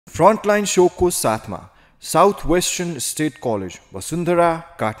Frontline शोको साथमा south western state college Vasundhara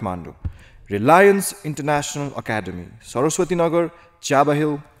Kathmandu, Reliance international academy Saraswati Nagar चाबा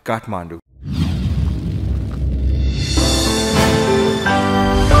hill Kathmandu.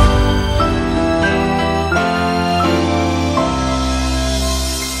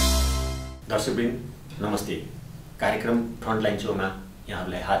 दर्शकवृन्द नमस्ते। कार्यक्रम फ्रन्टलाइन शोमा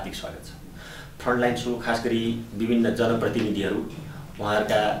यहाँहरूलाई हार्दिक स्वागत छ। फ्रन्टलाइन शो खास गरी विभिन्न जनप्रतिनिधिहरू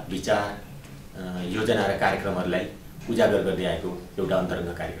उहाँहरूका विचार, योजना र कार्यक्रमहरूलाई उजागर गर्दै आएको एउटा अन्तरङ्ग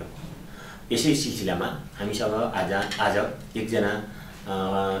कार्यक्रम हो। यसै सिलसिलामा हामीसँग आज एकजना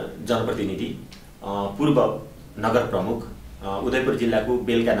जनप्रतिनिधि, पूर्व नगर प्रमुख, उदयपुर जिल्लाको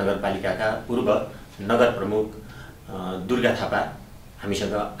बेलका नगरपालिकाका पूर्व नगर प्रमुख दुर्गा थापा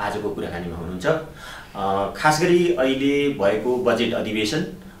हामीसँग आजको कुराकानीमा हुनुहुन्छ। खास गरी अहिले भएको बजेट अधिवेशन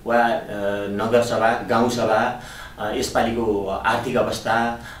वा नगरसभा, गाउँसभा, यसपालिको आर्थिक अवस्था,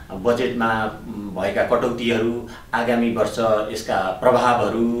 बजेटमा भएका कटौतीहरू, आगामी वर्ष यसका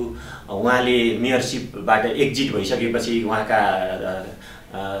प्रभावहरू, उहाँले मेयरसिपबाट एक्जिट भइसकेपछि उहाँका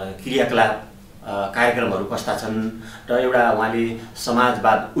क्रियाकलाप, कार्यक्रमहरू कस्ता छन् र एउटा उहाँले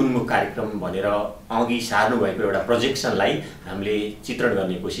समाजवाद उन्मुख कार्यक्रम भनेर अघि सार्नु भएको एउटा प्रोजेक्सनलाई हामीले चित्रण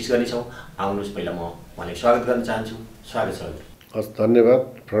गर्ने कोसिस गर्नेछौँ। आउनुहोस्, पहिला म उहाँलाई स्वागत गर्न चाहन्छु। स्वागत छ। हस्, धन्यवाद।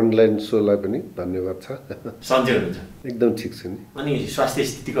 फ्रन्टलाइन सोलाई पनि धन्यवाद छ। सन्चै हुनुहुन्छ? एकदम ठिक छु नि। अनि स्वास्थ्य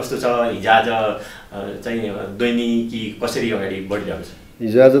स्थिति कस्तो छ? हिजोआज चाहिँ दैनिकी कसरी अगाडि बढिरहेको छ?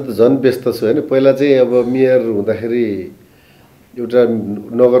 हिजोआज त झन् व्यस्त छु होइन। पहिला चाहिँ अब मेयर हुँदाखेरि एउटा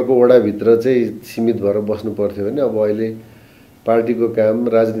नगरको वडाभित्र चाहिँ सीमित भएर बस्नु पर्थ्यो भने अब अहिले पार्टीको काम,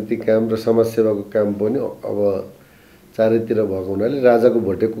 राजनीतिक काम र समाजसेवाको काम पनि अब चारैतिर भएको हुनाले राजाको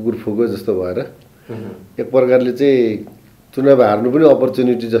भोटे कुकुर फुको जस्तो भएर एक प्रकारले चाहिँ चुनाव हार्नु पनि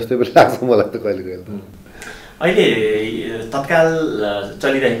अपर्च्युनिटी जस्तै पनि लाग्छ मलाई त कहिले कहिले। अहिले तत्काल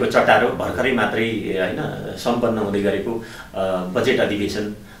चलिरहेको चटारो भर्खरै मात्रै होइन सम्पन्न हुँदै गरेको बजेट अधिवेशन,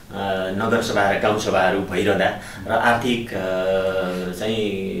 नगरसभा र गाउँसभाहरू भइरहँदा र आर्थिक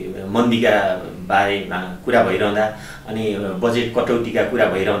चाहिँ मन्दीका बारेमा कुरा भइरहँदा अनि बजेट कटौतीका कुरा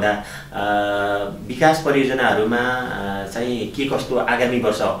भइरहँदा विकास परियोजनाहरूमा चाहिँ के कस्तो आगामी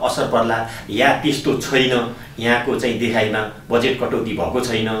वर्ष असर पर्ला या त्यस्तो छैन, यहाँको चाहिँ देखाइमा बजेट कटौती भएको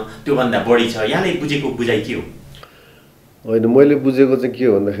छैन, त्योभन्दा बढी छ, यहाँले बुझेको बुझाइ के हो? होइन, मैले बुझेको चाहिँ के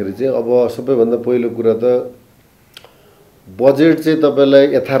हो भन्दाखेरि चाहिँ अब सबैभन्दा पहिलो कुरा त बजेट चाहिँ तपाईँलाई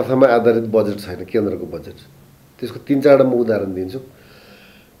यथार्थमा आधारित बजेट छैन। केन्द्रको बजेट त्यसको 3-4 म उदाहरण दिन्छु।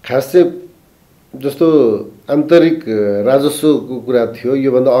 खास चाहिँ जस्तो आन्तरिक राजस्वको कुरा थियो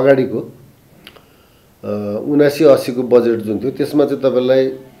योभन्दा अगाडिको 79-80 को बजेट जुन थियो त्यसमा चाहिँ तपाईँलाई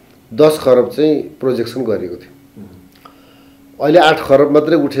 10 खरब चाहिँ प्रोजेक्सन गरिएको थियो। अहिले 8 खरब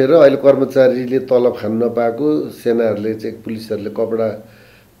मात्रै उठेर अहिले कर्मचारीले तलब खान नपाएको, सेनाहरूले चाहिँ पुलिसहरूले कपडा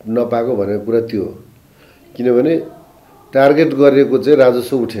नपाएको भनेको कुरा त्यो हो। किनभने टार्गेट गरेको चाहिँ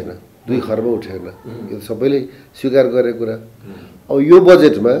राजस्व उठेन, 2 खरब उठेन, यो सबैले स्वीकार गरेको कुरा। अब यो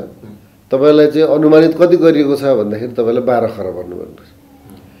बजेटमा तपाईँलाई चाहिँ अनुमानित कति गरिएको छ भन्दाखेरि तपाईँलाई 12 खरब भन्नुपर्छ।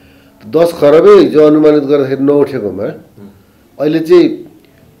 10 खरबै जो अनुमानित गर्दाखेरि नउठेकोमा अहिले चाहिँ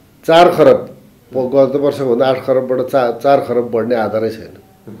 4 खरब, गत वर्षभन्दा 8 खरबबाट 4 खरब बढ्ने आधारै छैन।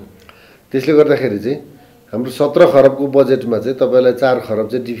 त्यसले गर्दाखेरि चाहिँ हाम्रो 17 खरबको बजेटमा चाहिँ तपाईँलाई 4 खरब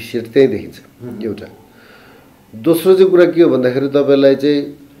चाहिँ डिफिसिट त्यहीँ देखिन्छ एउटा। दोस्रो चाहिँ कुरा के हो भन्दाखेरि तपाईँलाई चाहिँ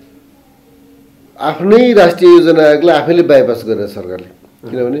आफ्नै राष्ट्रिय योजना आयोगलाई आफैले बाइपास गरेर सरकारले,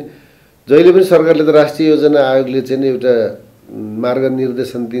 किनभने जहिले पनि सरकारले त राष्ट्रिय योजना आयोगले चाहिँ एउटा मार्ग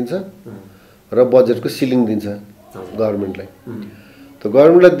निर्देशन दिन्छ र बजेटको सिलिङ दिन्छ गभर्मेन्टलाई। त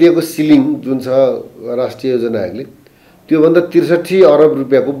गभर्मेन्टलाई दिएको सिलिङ जुन छ राष्ट्रिय योजना आयोगले त्योभन्दा 63 अरब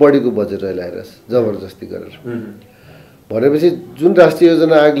रुपियाँको बढीको बजेट अहिले आइरहेछ जबरजस्ती गरेर। भनेपछि जुन राष्ट्रिय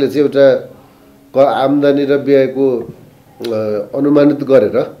योजना आयोगले चाहिँ एउटा आम्दानी र व्ययको अनुमानित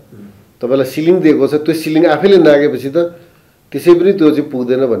गरेर तपाईँलाई सिलिङ दिएको छ, त्यो सिलिङ आफैले नागेपछि त त्यसै पनि त्यो चाहिँ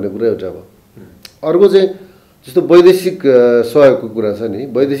पुग्दैन भन्ने कुरा एउटा भयो। अर्को चाहिँ जस्तो वैदेशिक सहयोगको कुरा छ नि,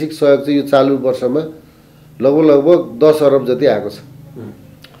 वैदेशिक सहयोग चाहिँ यो चालु वर्षमा लगभग 10 अरब जति आएको छ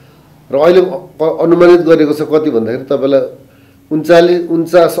र अहिले अनुमानित गरेको छ कति भन्दाखेरि तपाईँलाई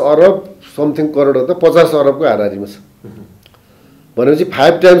 49 अरब समथिङ करोड हो त 50 अरबको हाराहारीमा छ। भनेपछि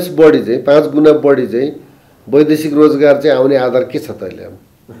 5 टाइम्स बढी चाहिँ 5 गुणा बढी चाहिँ वैदेशिक रोजगार चाहिँ आउने आधार के छ त अहिले? अब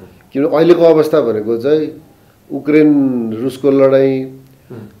किनभने अहिलेको अवस्था भनेको चाहिँ उक्रेन रुसको लडाइँ,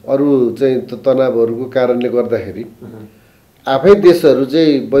 अरू चाहिँ तनावहरूको कारणले गर्दाखेरि आफै देशहरू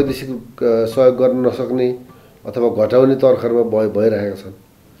चाहिँ वैदेशिक सहयोग गर्न नसक्ने अथवा घटाउने तर्खरमा भइरहेका छन्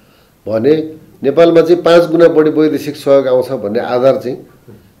भने नेपालमा चाहिँ 5 गुणा बढी वैदेशिक सहयोग आउँछ भन्ने आधार चाहिँ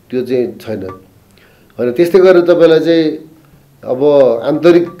त्यो चाहिँ छैन। अनि त्यस्तै गरेर तपाईलाई चाहिँ अब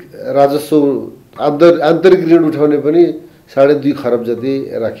आन्तरिक राजस्व आन्तरिक ऋण उठाउने पनि 2.5 खरब जति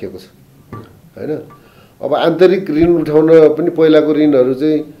राखिएको छ हैन। अब आन्तरिक ऋण उठाउन पनि पहिलाको ऋणहरू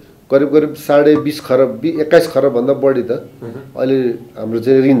चाहिँ करिब 20.5 खरब 21 खरब भन्दा बढी त अहिले हाम्रो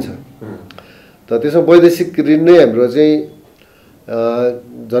चाहिँ ऋण छ। त त्यसमा वैदेशिक ऋण नै हाम्रो चाहिँ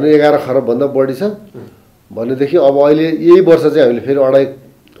झन् 11 खरब भन्दा बढी छ भनेदेखि अब अहिले यही वर्ष चाहिँ हामीले फेरि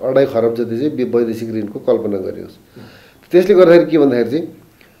 2.5 खरब जति चाहिँ वैदेशिक ऋणको कल्पना गरेको छ। त्यसले गर्दाखेरि के भन्दाखेरि चाहिँ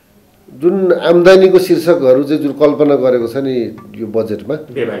जुन आम्दानीको शीर्षकहरू चाहिँ जुन कल्पना गरेको छ नि यो बजेटमा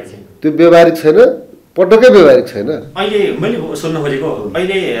त्यो व्यवहारिक छैन, पटक्कै व्यवहारिक छैन। अहिले मैले सोध्न खोजेको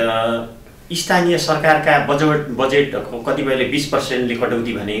अहिले स्थानीय सरकारका बजेट कतिपयले 20%ले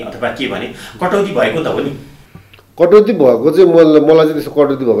कटौती भने अथवा के भने कटौती भएको त हो नि। कटौती भएको चाहिँ मलाई चाहिँ त्यसो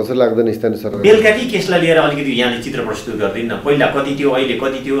कटौती भएको जस्तो लाग्दैन स्थानीय सरकार। बेलुकाकै केसलाई लिएर अलिकति यहाँले चित्र प्रस्तुत गरिदिनु न। पहिला कति थियो, अहिले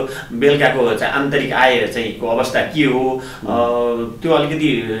कति थियो, बेलुकाको चाहिँ आन्तरिक आय चाहिँ को अवस्था के हो त्यो अलिकति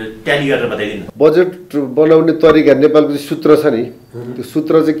ट्याली गरेर बताइदिनु। बजेट बनाउने तरिका नेपालको चाहिँ सूत्र छ नि, त्यो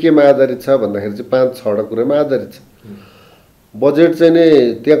सूत्र चाहिँ केमा आधारित छ भन्दाखेरि चाहिँ 5-6वटा कुरामा आधारित छ। बजेट चाहिँ नै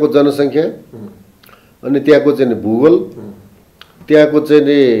त्यहाँको जनसङ्ख्या अनि त्यहाँको चाहिँ भूगोल, त्यहाँको चाहिँ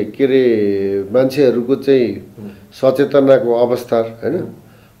नि के अरे मान्छेहरूको चाहिँ सचेतनाको अवस्था हैन,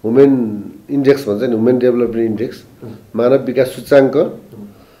 ह्युमन इन्डेक्स भन्छ नि, ह्युमन डेभलपमेन्ट इन्डेक्स, मानव विकास सूचाङ्क,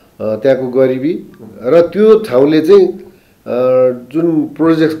 त्यहाँको गरिबी र त्यो ठाउँले चाहिँ जुन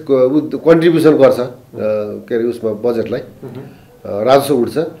प्रोजेक्टको कन्ट्रिब्युसन गर्छ के अरे उसमा बजेटलाई राजस्व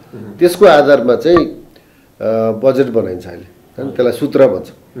उठ्छ त्यसको आधारमा चाहिँ बजेट बनाइन्छ अहिले हैन, त्यसलाई सूत्र भन्छ।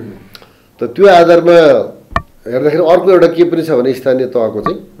 त त्यो आधारमा हेर्दाखेरि अर्को एउटा के पनि छ भने स्थानीय तहको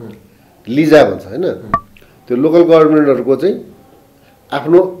चाहिँ लिजा भन्छ हैन, त्यो लोकल गभर्नमेन्टहरूको चाहिँ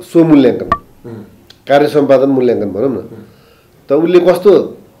आफ्नो स्वमूल्याङ्कन कार्य सम्पादन मूल्याङ्कन भनौँ न। त उसले कस्तो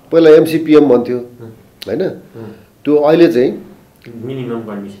पहिला MCPM भन्थ्यो हैन, त्यो अहिले चाहिँ मिनिमम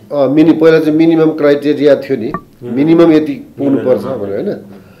कन्डिसन पहिला चाहिँ मिनिमम क्राइटेरिया थियो नि, मिनिमम यति पुग्नुपर्छ भनेर हैन।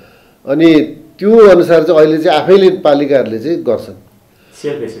 अनि त्यो अनुसार चाहिँ अहिले चाहिँ आफैले पालिकाहरूले चाहिँ गर्छन्,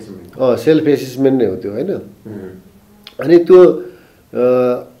 सेल्फ एसेसमेन्ट नै हो त्यो हैन। अनि त्यो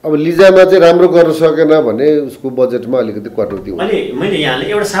अब लिजामा चाहिँ राम्रो गर्न सकेन भने उसको बजेटमा अलिकति कटौती हो। मैले यहाँले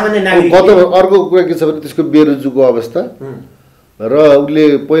एउटा सामान्य नागरिक अर्को कुरा के छ भने त्यसको बेरोजगारीको अवस्था र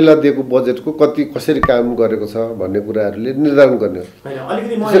उसले पहिला दिएको बजेटको कसरी काम गरेको छ भन्ने कुराहरूले निर्धारण गर्ने हो।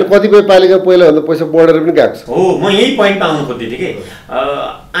 त्यसैले कतिपय पालिका पहिलाभन्दा पैसा बढेर पनि गएको छ। हो, म यही पोइन्टमा आउनु खोज्दै थिएँ कि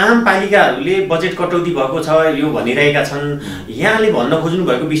आम पालिकाहरूले बजेट कटौती भएको छ यो भनिरहेका छन्। यहाँले भन्न खोज्नु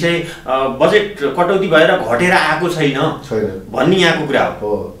भएको विषय बजेट कटौती भएर घटेर आएको छैन भन्ने यहाँको कुरा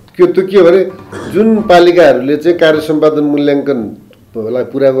हो। त्यो के भने जुन पालिकाहरूले चाहिँ कार्य सम्पादन मूल्याङ्कनलाई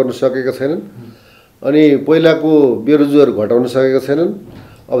पुरा गर्न सकेका छैनन् अनि पहिलाको बेरोजगार घटाउन सकेका छैनन्,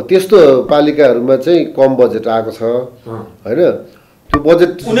 अब त्यस्तो पालिकाहरूमा चाहिँ कम बजेट आएको छ हैन। त्यो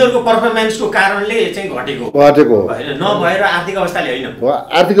बजेट उनीहरूको पर्फर्मेन्सको कारणले चाहिँ घटेको हैन, नभएर आर्थिक अवस्थाले हैन।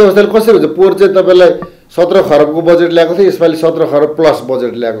 आर्थिक अवस्थाले कसरी हुन्छ? पोहोर चाहिँ तपाईँलाई 17 खरबको बजेट ल्याएको थियो, यसपालि 17 खरब प्लस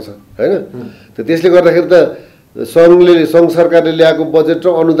बजेट ल्याएको छ हैन। त त्यसले गर्दाखेरि त सङ्घ सरकारले ल्याएको बजेट र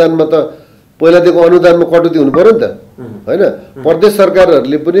अनुदानमा त पहिला दिएको अनुदानमा कटौती हुनु पर्यो नि त हैन। प्रदेश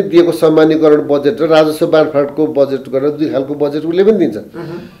सरकारहरूले पनि दिएको सम्मानीकरण बजेट र राजस्व बाँडफाँडको बजेट गरेर 2 खालको बजेट उसले पनि दिन्छ।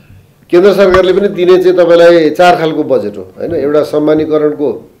 केन्द्र सरकारले पनि दिने चाहिँ तपाईँलाई 4 खालको बजेट हो हैन। एउटा सम्मानीकरणको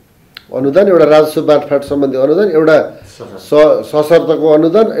अनुदान, एउटा राजस्व बाँडफाँड सम्बन्धी अनुदान, एउटा सशर्तको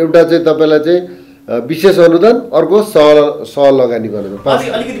अनुदान, एउटा चाहिँ तपाईँलाई चाहिँ विशेष अनुदान, अर्को सहलगानी गर्ने।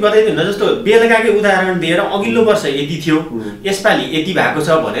 अलिकति बताइदिनु न, जस्तो बेलकाकै उदाहरण दिएर अघिल्लो वर्ष यति थियो यसपालि यति भएको छ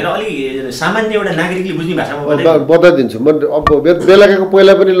भनेर अलि सामान्य एउटा नागरिकले बुझ्ने भाषामा बताइदिन्छु म। अब बेलकाको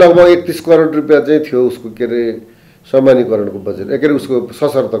पहिला पनि लगभग 31 करोड रुपियाँ चाहिँ थियो उसको के अरे सम्मानीकरणको बजेट, के अरे उसको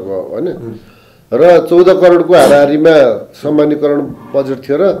सशर्तको हैन। र 14 करोडको हाराहारीमा सम्मानीकरण बजेट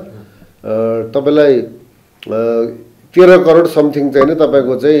थियो र तपाईँलाई 13 करोड समथिङ चाहिँ नि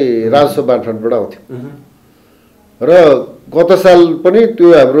तपाईँको चाहिँ राजस्व बाँडफाँडबाट आउँथ्यो। र गत साल पनि त्यो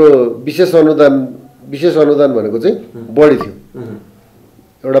हाम्रो विशेष अनुदान भनेको चाहिँ बढी थियो,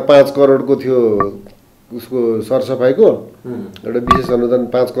 एउटा 5 करोडको थियो उसको सरसफाइको, एउटा विशेष अनुदान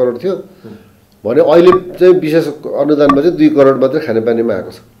 5 करोड थियो भने अहिले चाहिँ विशेष अनुदानमा चाहिँ 2 करोड मात्रै खानेपानीमा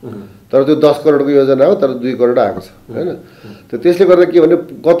आएको छ। तर त्यो 10 करोडको योजना हो, तर 2 करोड आएको छ हैन। त त्यसले गर्दा के भने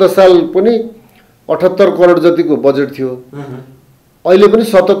गत साल पनि 78 करोड जतिको बजेट थियो, अहिले पनि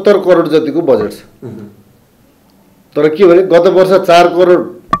 77 करोड जतिको बजेट छ। तर के भने गत वर्ष 4 करोड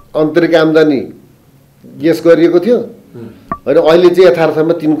आन्तरिक आम्दानी गेस गरिएको थियो होइन, अहिले चाहिँ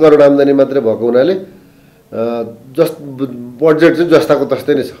यथार्थमा 3 करोड आम्दानी मात्रै भएको हुनाले बजेट चाहिँ जस्ताको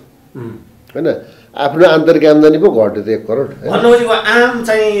तस्तै नै छ हैन। आफ्नो आन्तरिक आम्दानी पो घट्यो त 1 करोड। भन्नु खोजेको आम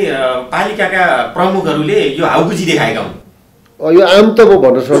चाहिँ पालिकाका प्रमुखहरूले यो हाउबुजी देखाएका हुन्। यो आम त म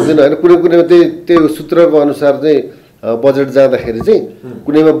भन्न सक्दिनँ होइन, कुनै कुनैमा त्यही सूत्रको अनुसार चाहिँ बजेट जाँदाखेरि चाहिँ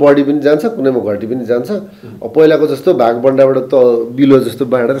कुनैमा बढी पनि जान्छ, कुनैमा घटी पनि जान्छ। पहिलाको जस्तो भागबन्डाबाट त बिलो जस्तो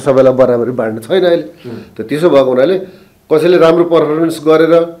बाँडेर सबैलाई बराबरी बाँड्ने छैन अहिले। त त्यसो भएको हुनाले कसैले राम्रो पर्फर्मेन्स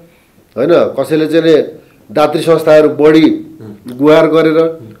गरेर होइन, कसैले चाहिँ दात्री संस्थाहरू बढी गुहार गरेर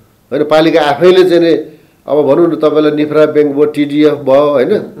होइन, पालिका आफैले चाहिँ अब भनौँ न तपाईँलाई निफ्रा ब्याङ्क भयो, टिडिएफ भयो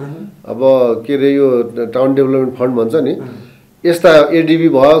होइन, अब के अरे यो टाउन डेभलपमेन्ट फन्ड भन्छ नि, यस्ता एडिबी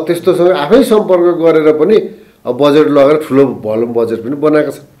भयो, त्यस्तोसँग आफै सम्पर्क गरेर पनि अब बजेट लगेर ठुलो भलुम बजेट पनि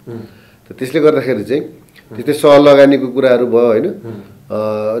बनाएको छ। त्यसले गर्दाखेरि चाहिँ त्यस्तै सहलगानीको कुराहरू भयो होइन,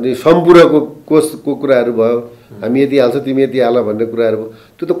 अनि सम्पूर्णको कोषको कुराहरू भयो, हामी यति हाल्छ तिमी यति हाल भन्ने कुराहरू भयो।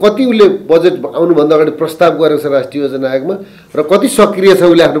 त्यो त कति उसले बजेट आउनुभन्दा अगाडि प्रस्ताव गरेको छ राष्ट्रिय योजना आयोगमा, र कति सक्रिय छ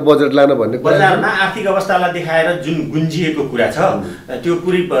उसले आफ्नो बजेट लान भन्ने कुरा। बजारमा आर्थिक अवस्थालाई देखाएर जुन गुन्जिएको कुरा छ त्यो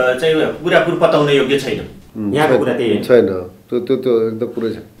पुरापुर पताउन योग्य छैन। यहाँको कुरा त्यही छैन, त्यो एकदम पुरै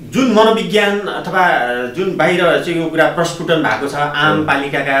छ। जुन मनोविज्ञान अथवा जुन बाहिर चाहिँ यो कुरा प्रस्फुटन भएको छ, आम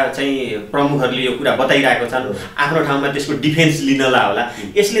पालिकाका चाहिँ प्रमुखहरूले यो कुरा बताइरहेको छन्, आफ्नो ठाउँमा त्यसको डिफेन्स लिनला होला,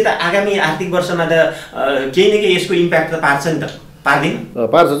 यसले त आगामी आर्थिक वर्षमा त केही न केही यसको इम्प्याक्ट त पार्छ नि त, पार्दैन?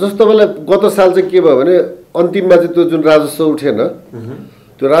 पार्छ। जस्तो तपाईँलाई गत साल चाहिँ के भयो भने अन्तिममा चाहिँ त्यो जुन राजस्व उठेन,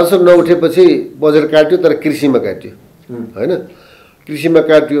 त्यो राजस्व नउठेपछि बजेट काट्यो, तर कृषिमा काट्यो होइन, कृषिमा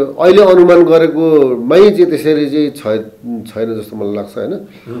काट्यो। अहिले अनुमान गरेकोमै चाहिँ त्यसरी चाहिँ छैन जस्तो मलाई लाग्छ होइन,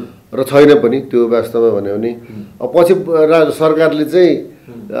 र छैन पनि त्यो वास्तवमा भन्यो भने। अब पछि सरकारले चाहिँ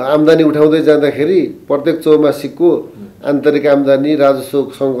आम्दानी उठाउँदै जाँदाखेरि प्रत्येक चौमासिकको आन्तरिक आम्दानी,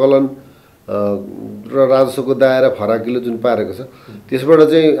 राजस्व सङ्कलन र राजस्वको दायरा फराकिलो जुन पारेको छ, त्यसबाट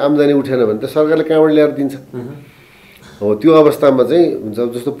चाहिँ आम्दानी उठेन भने त सरकारले कहाँबाट ल्याएर दिन्छ? हो, त्यो अवस्थामा चाहिँ हुन्छ।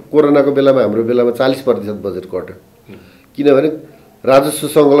 जस्तो कोरोनाको बेलामा हाम्रो बेलामा 40% बजेट कट्यो, किनभने राजस्व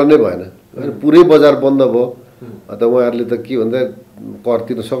सङ्कलन नै भएन होइन, पुरै बजार बन्द भयो। त उहाँहरूले त के भन्दा कर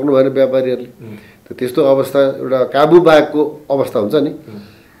तिर्न सक्नु भएन व्यापारीहरूले। त त्यस्तो अवस्था एउटा काबु बाहेकको अवस्था हुन्छ नि,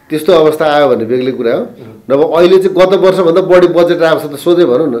 त्यस्तो अवस्था आयो भने बेग्लै कुरा हो। नभए अहिले चाहिँ गत वर्षभन्दा बढी बजेट आएको छ त सोझै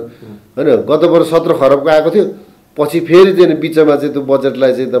भनौँ न होइन। गत वर्ष 17 खरबको आएको थियो, पछि फेरि चाहिँ बिचमा चाहिँ त्यो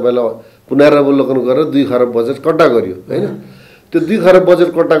बजेटलाई चाहिँ तपाईँलाई पुनरावलोकन गरेर 2 खरब बजेट कट्टा गरियो होइन। त्यो 2 खरब बजेट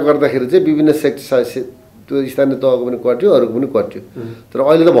कट्टा गर्दाखेरि चाहिँ विभिन्न त्यो स्थानीय तहको पनि कट्यो, अरूको पनि कट्यो। तर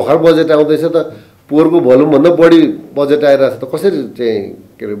अहिले त भर्खर बजेट आउँदैछ त पोहोरको भोल्युमभन्दा बढी बजेट आइरहेको छ, त कसरी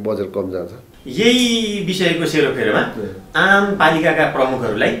चाहिँ के अरे बजेट कम जान्छ? यही विषयको सेरोफेरोमा आम पालिकाका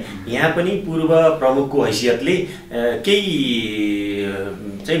प्रमुखहरूलाई यहाँ पनि पूर्व प्रमुखको हैसियतले केही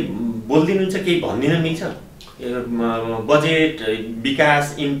चाहिँ बोलिदिनुहुन्छ, केही भनिदिन मिल्छ? बजेट,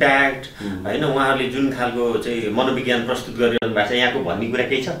 विकास, इम्प्याक्ट होइन, उहाँहरूले जुन खालको चाहिँ मनोविज्ञान प्रस्तुत गरिरहनु भएको छ, यहाँको भन्ने कुरा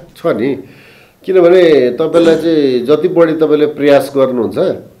केही छ नि? किनभने तपाईँलाई चाहिँ जति बढी तपाईँले प्रयास गर्नुहुन्छ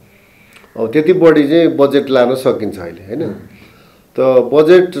अब त्यति बढी चाहिँ बजेट लान सकिन्छ अहिले होइन। त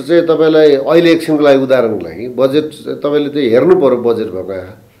बजेट चाहिँ तपाईँलाई अहिले एकछिनको लागि उदाहरणको लागि बजेट तपाईँले चाहिँ हेर्नु पर्यो। बजेट भएको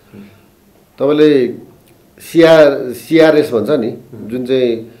आँखा तपाईँले सिआरएस भन्छ नि, जुन चाहिँ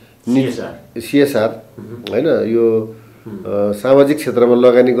सिएसआर होइन, यो सामाजिक क्षेत्रमा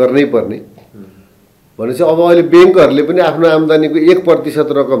लगानी गर्नै पर्ने भनेपछि अब अहिले ब्याङ्कहरूले पनि आफ्नो आम्दानीको 1%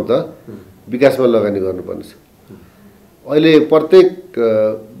 रकम त विकासमा लगानी गर्नुपर्ने छ। अहिले प्रत्येक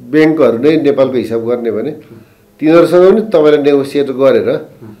ब्याङ्कहरू नै नेपालको हिसाब गर्ने भने तिनीहरूसँग पनि तपाईँले नेगोसिएट गरेर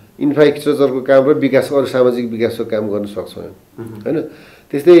इन्फ्रास्ट्रक्चरको काम र विकासको अरू सामाजिक विकासको काम गर्न सक्छौँ होइन।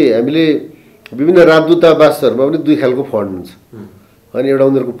 त्यस्तै हामीले विभिन्न राजदूतावासहरूमा पनि 2 खालको फन्ड हुन्छ, अनि एउटा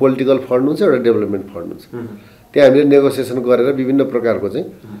उनीहरूको पोलिटिकल फन्ड हुन्छ, एउटा डेभलपमेन्ट फन्ड हुन्छ। त्यहाँ हामीले नेगोसिएसन गरेर विभिन्न प्रकारको चाहिँ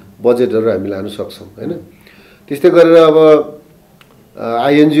बजेटहरू हामी लान सक्छौँ होइन। त्यस्तै गरेर अब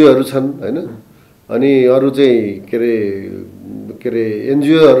आइएनजिओहरू छन् होइन, अनि अरू चाहिँ के अरे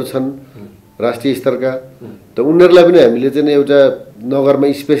एनजिओहरू छन् राष्ट्रिय स्तरका। त उनीहरूलाई पनि हामीले चाहिँ एउटा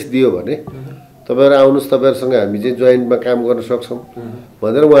नगरमा स्पेस दियो भने तपाईँहरू आउनुहोस्, तपाईँहरूसँग हामी चाहिँ जोइन्टमा काम गर्न सक्छौँ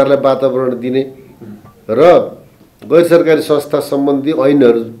भनेर उहाँहरूलाई वातावरण दिने र गैर सरकारी संस्था सम्बन्धी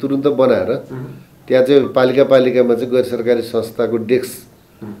ऐनहरू तुरुन्त बनाएर त्यहाँ चाहिँ पालिकामा चाहिँ गैर सरकारी संस्थाको डेस्क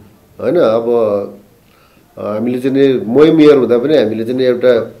होइन। अब हामीले चाहिँ मेयर हुँदा पनि हामीले चाहिँ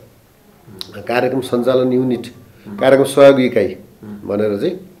एउटा कार्यक्रम सञ्चालन युनिट, कार्यक्रम सहयोग इकाइ भनेर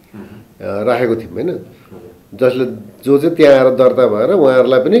चाहिँ राखेको थियौँ होइन, जसले जो चाहिँ त्यहाँ आएर दर्ता भएर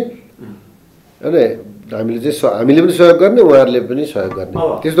उहाँहरूलाई पनि होइन हामीले पनि सहयोग गर्ने, उहाँहरूले पनि सहयोग गर्ने।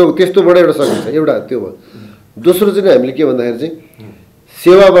 त्यस्तोबाट एउटा सकिन्छ। एउटा त्यो भयो। दोस्रो चाहिँ हामीले के भन्दाखेरि चाहिँ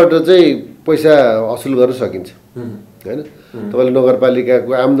सेवाबाट चाहिँ पैसा असुल गर्न सकिन्छ होइन। तपाईँले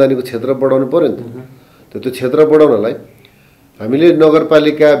नगरपालिकाको आम्दानीको क्षेत्र बढाउनु पऱ्यो नि त। त्यो क्षेत्र बढाउनलाई हामीले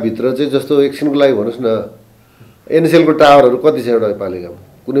नगरपालिकाभित्र चाहिँ जस्तो एकछिनको लागि भन्नुहोस् न, एनएसएलको टावरहरू कति छ एउटा पालिकामा?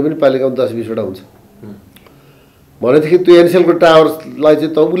 कुनै पनि पालिकामा 10-20वटा हुन्छ भनेदेखि त्यो एनसेलको टावरलाई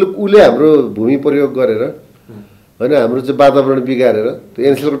चाहिँ उसले हाम्रो भूमि प्रयोग गरेर होइन हाम्रो चाहिँ वातावरण बिगारेर त्यो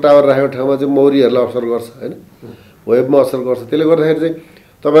एनसेलको टावर राखेको ठाउँमा चाहिँ मौरीहरूलाई असर गर्छ होइन, वेबमा असर गर्छ। त्यसले गर्दाखेरि चाहिँ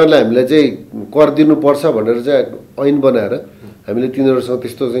तपाईँहरूलाई हामीलाई चाहिँ कर दिनुपर्छ भनेर चाहिँ ऐन बनाएर हामीले तिनीहरूसँग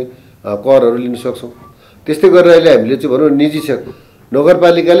त्यस्तो चाहिँ करहरू लिन सक्छौँ। त्यस्तै गरेर अहिले हामीले चाहिँ भनौँ निजी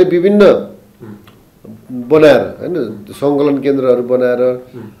नगरपालिकाले विभिन्न बनाएर होइन सङ्कलन केन्द्रहरू बनाएर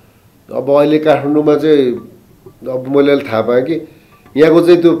अब अहिले काठमाडौँमा चाहिँ अब मैले अहिले थाहा पाएँ कि यहाँको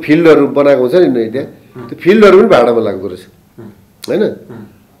चाहिँ त्यो फिल्डहरू बनाएको हुन्छ नि त्यहाँ त्यो फिल्डहरू पनि भाडामा लाग्दो रहेछ होइन।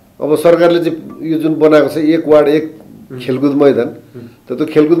 अब सरकारले चाहिँ यो जुन बनाएको छ एक वार्ड एक खेलकुद मैदान त त्यो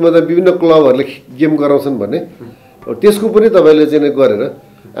खेलकुद मैदान विभिन्न क्लबहरूले गेम गराउँछन् भने त्यसको पनि तपाईँले चाहिँ गरेर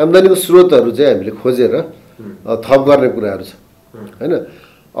आम्दानीको स्रोतहरू चाहिँ हामीले खोजेर थप गर्ने कुराहरू छ होइन।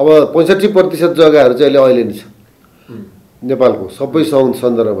 अब 65% जग्गाहरू चाहिँ अहिले नै छ नेपालको सबै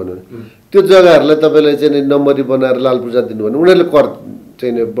सन्दर्भ भन्यो भने त्यो जग्गाहरूलाई तपाईँले चाहिँ नम्बरी बनाएर लाल पूर्जा दिनु भने उनीहरूले कर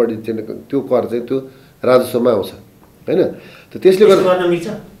चाहिँ बढी चाहिँ त्यो कर चाहिँ त्यो राजस्वमा आउँछ होइन। त त्यसले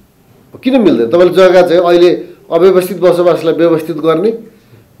गर्दा किन मिल्दैन? तपाईँले जग्गा चाहिँ अहिले अव्यवस्थित बसोबासलाई व्यवस्थित गर्ने,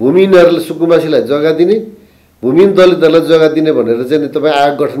 भूमिहीनहरूलाई सुकुम्बासीलाई जग्गा दिने, भूमिहीन दलितहरूलाई जग्गा दिने भनेर चाहिँ तपाईँ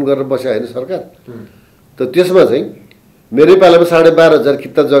आयोग गठन गरेर बस्यो होइन सरकार। त त्यसमा चाहिँ मेरै पालामा 12,500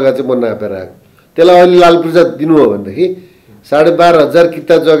 किता जग्गा चाहिँ म नापेर आएको, त्यसलाई अहिले लाल पूर्जा दिनु हो भनेदेखि 12,500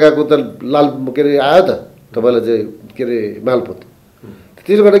 किता जग्गाको त लाल के अरे आयो त तपाईँलाई चाहिँ के अरे मालपोत।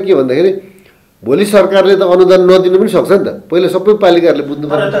 त्यसले गर्दा के भन्दाखेरि भोलि सरकारले त अनुदान नदिनु पनि सक्छ नि त, पहिला सबै पालिकाहरूले बुझ्नु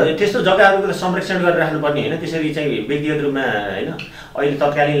पर्छ। त्यस्तो जग्गाहरूको त संरक्षण गरेर राख्नुपर्ने होइन, त्यसरी चाहिँ व्यक्तिगत रूपमा होइन अहिले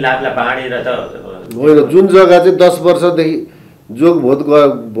तत्कालीन लाभलाई बाँडेर त होइन। जुन जग्गा चाहिँ 10 वर्षदेखि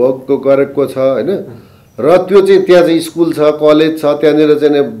जोगभोग गरेको छ होइन र त्यो चाहिँ त्यहाँ चाहिँ स्कुल छ, कलेज छ, त्यहाँनिर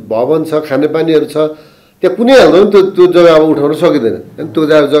चाहिँ भवन छ, खानेपानीहरू छ, त्यहाँ कुनै हालमा पनि त्यो जग्गा अब उठाउन सकिँदैन होइन। त्यो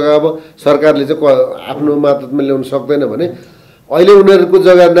जग्गा अब सरकारले चाहिँ आफ्नो मातहतमा ल्याउन सक्दैन भने अहिले उनीहरूको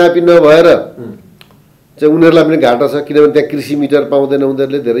जग्गा नापी नभएर चाहिँ उनीहरूलाई पनि घाटा छ, किनभने त्यहाँ कृषि मिटर पाउँदैन,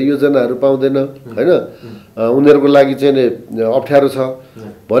 उनीहरूले धेरै योजनाहरू पाउँदैन होइन, उनीहरूको लागि चाहिँ अप्ठ्यारो छ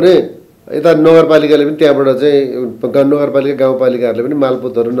भने यता नगरपालिकाले पनि त्यहाँबाट चाहिँ नगरपालिका गाउँपालिकाहरूले पनि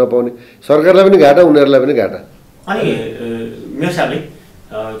मालपोतहरू नपाउने, सरकारलाई पनि घाटा उनीहरूलाई पनि घाटा। अनि मेरो साहबले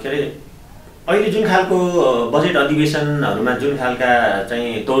के अरे अहिले जुन खालको बजेट अधिवेशनहरूमा जुन खालका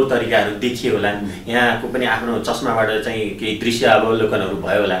चाहिँ तौर तरिकाहरू देखियो होला, यहाँको पनि आफ्नो चस्माबाट चाहिँ केही दृश्य अवलोकनहरू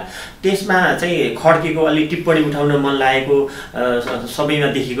भयो होला, त्यसमा चाहिँ खड्केको अलिक टिप्पणी उठाउन मन लागेको सबैमा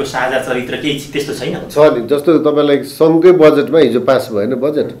देखेको साझा चरित्र केही त्यस्तो छैन? छ नि, जस्तो तपाईँलाई सङ्घकै बजेटमा हिजो पास भएन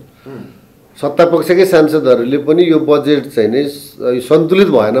बजेट, सत्तापक्षकै सांसदहरूले पनि यो बजेट चाहिँ नै सन्तुलित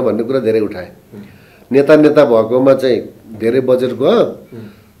भएन भन्ने कुरा धेरै उठाए। नेता भएकोमा चाहिँ धेरै बजेट गयो,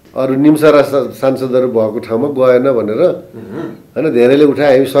 अरू निम्सरा सांसदहरू भएको ठाउँमा गएन भनेर होइन धेरैले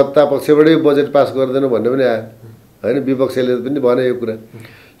उठाए। हामी सत्ता पक्षबाटै बजेट पास गर्दैनौँ भन्ने पनि आयो होइन, विपक्षले पनि भने यो कुरा,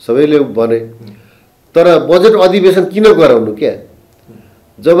 सबैले भने। तर बजेट अधिवेशन किन गराउनु क्या,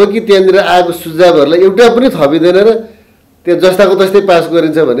 जबकि त्यहाँनिर आएको सुझावहरूलाई एउटा पनि थपिँदैन र त्यो जस्ताको तस्तै पास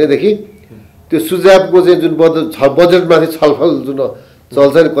गरिन्छ भनेदेखि त्यो सुझावको चाहिँ जुन बजेटमाथि छलफल जुन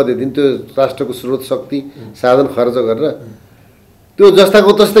चल्छ नि कति दिन, त्यो राष्ट्रको स्रोत शक्ति साधन खर्च गरेर त्यो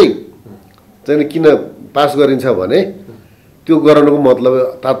जस्ताको तस्तै चाहिँ किन पास गरिन्छ भने त्यो गराउनुको मतलब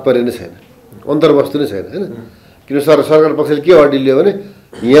तात्पर्य नै छैन, अन्तर्वस्तु नै छैन होइन। किन सरकार पक्षले के अडिल लियो भने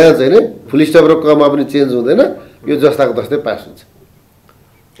यहाँ चाहिँ नै फुल स्टप र कमा पनि चेन्ज हुँदैन, यो जस्ताको तस्तै पास हुन्छ।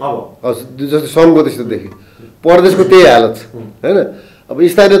 अब जस्तो सङ्घको त्यस्तो देख्यो, प्रदेशको त्यही हालत छ होइन। अब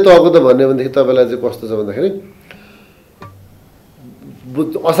स्थानीय तहको त भन्यो भनेदेखि तपाईँलाई चाहिँ कस्तो छ भन्दाखेरि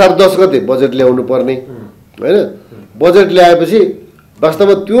असार 10 गते बजेट ल्याउनु पर्ने होइन, बजेट ल्याएपछि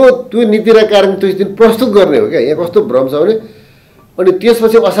वास्तवमा त्यो नीति र कार्यक्रम त्यस दिन प्रस्तुत गर्ने हो क्या। यहाँ कस्तो भ्रम छ भने अनि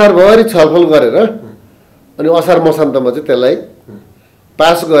त्यसपछि असारभरि छलफल गरेर अनि असार मसान्तमा चाहिँ त्यसलाई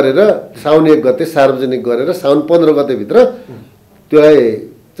पास गरेर साउन 1 गते सार्वजनिक गरेर साउन 15 गतेभित्र त्यसलाई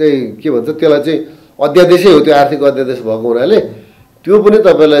चाहिँ के भन्छ, त्यसलाई चाहिँ अध्यादेशै हो, त्यो आर्थिक अध्यादेश भएको हुनाले त्यो पनि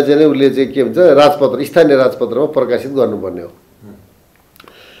तपाईँलाई चाहिँ उसले चाहिँ के भन्छ राजपत्र स्थानीय राजपत्रमा प्रकाशित गर्नुपर्ने हो।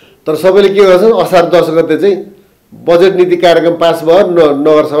 तर सबैले के गर्छन्, असार 10 गते चाहिँ बजेट नीति कार्यक्रम पास भयो,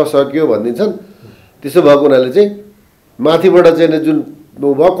 नगरसभा सकियो भनिदिन्छन्। त्यसो भएको हुनाले चाहिँ माथिबाट चाहिँ जुन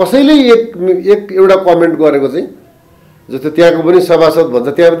भयो कसैले एउटा कमेन्ट गरेको चाहिँ जस्तो त्यहाँको पनि सभासद भन्छ,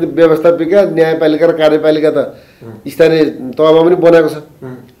 त्यहाँ पनि व्यवस्थापिका न्यायपालिका र कार्यपालिका त स्थानीय तहमा पनि बनाएको छ,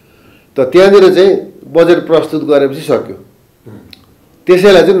 त त्यहाँनिर चाहिँ बजेट प्रस्तुत गरेपछि सक्यो,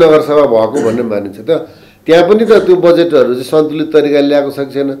 त्यसैलाई चाहिँ नगरसभा भएको भन्ने मानिन्छ। त त्यहाँ पनि त त्यो बजेटहरू चाहिँ सन्तुलित तरिकाले ल्याएको छ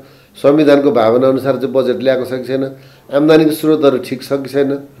कि छैन, संविधानको भावना अनुसार चाहिँ बजेट ल्याएको छ कि छैन, आम्दानीको स्रोतहरू ठिक छ कि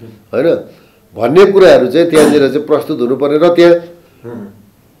छैन होइन भन्ने कुराहरू चाहिँ त्यहाँनिर चाहिँ प्रस्तुत हुनुपर्ने। र त्यहाँ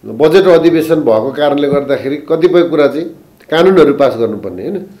बजेट अधिवेशन भएको कारणले गर्दाखेरि कतिपय कुरा चाहिँ कानुनहरू पास गर्नुपर्ने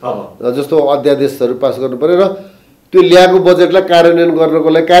होइन, जस्तो अध्यादेशहरू पास गर्नुपर्ने र त्यो ल्याएको बजेटलाई कार्यान्वयन गर्नको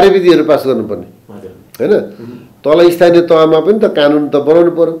लागि कार्यविधिहरू पास गर्नुपर्ने होइन। तल स्थानीय तहमा पनि त कानुन त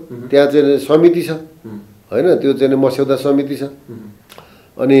बनाउनु पर्यो, त्यहाँ चाहिँ समिति छ होइन, त्यो चाहिँ मस्यौदा समिति छ,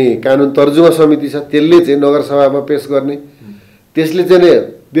 अनि कानुन तर्जुमा समिति छ, त्यसले चाहिँ नगरसभामा पेस गर्ने, त्यसले चाहिँ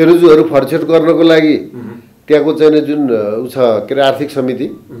बेरोजुहरू फरछेट गर्नको लागि त्यहाँको चाहिँ जुन उ छ के अरे आर्थिक समिति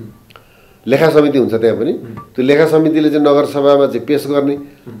लेखा समिति हुन्छ त्यहाँ पनि, त्यो लेखा समितिले चाहिँ नगरसभामा चाहिँ पेस गर्ने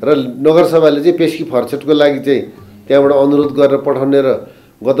र नगरसभाले चाहिँ पेस्की फरछेटको लागि चाहिँ त्यहाँबाट अनुरोध गरेर पठाउने र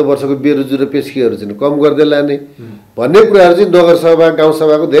गत वर्षको बेरोजु र पेस्कीहरू चाहिँ कम गर्दै लाने भन्ने कुराहरू चाहिँ नगरसभा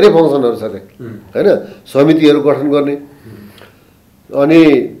गाउँसभाको धेरै फङ्सनहरू छ त्यहाँ होइन, समितिहरू गठन गर्ने। अनि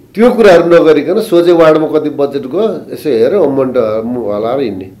त्यो कुराहरू नगरिकन सोझै वार्डमा कति बजेट गयो यसो हेरेर अमाउन्ट हलाएर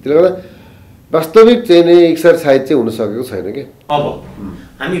हिँड्ने, त्यसले गर्दा वास्तविक चाहिँ नै एक्सरसाइज चाहिँ हुन सकेको छैन क्या। अब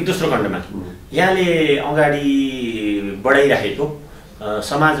हामी दोस्रो खण्डमा यहाँले अगाडि बढाइराखेको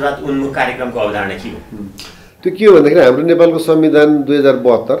समाजवाद उन्मुख कार्यक्रमको अवधारणा के हो? त्यो के हो भन्दाखेरि हाम्रो नेपालको संविधान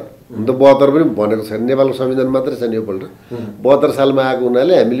 2072, हुन त 72 पनि भनेको छैन, नेपालको संविधान मात्रै छ नि योपल्ट, 72 सालमा आएको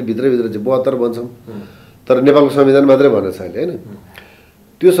हुनाले हामीले भित्रभित्र चाहिँ 72 भन्छौँ, तर नेपालको संविधान मात्रै भनेको छ अहिले होइन।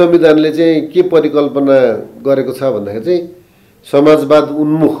 त्यो संविधानले चाहिँ के परिकल्पना गरेको छ भन्दाखेरि चाहिँ समाजवाद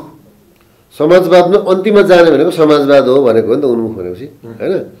उन्मुख, समाजवादमा अन्तिममा जाने भनेको समाजवाद हो भनेको हो नि त उन्मुख भनेपछि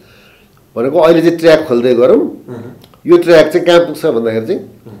होइन। भनेको अहिले चाहिँ ट्र्याक खोल्दै गरौँ, यो ट्र्याक चाहिँ कहाँ पुग्छ भन्दाखेरि चाहिँ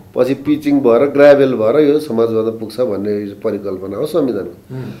पछि पिचिङ भएर ग्राभेल भएर यो समाजवादमा पुग्छ भन्ने परिकल्पना हो संविधानको।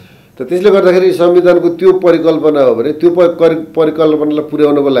 त त्यसले गर्दाखेरि संविधानको त्यो परिकल्पना हो भने त्यो परिकल्पनालाई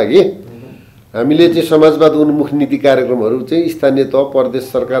पुर्याउनको लागि हामीले चाहिँ समाजवाद उन्मुख नीति कार्यक्रमहरू चाहिँ स्थानीय तह, प्रदेश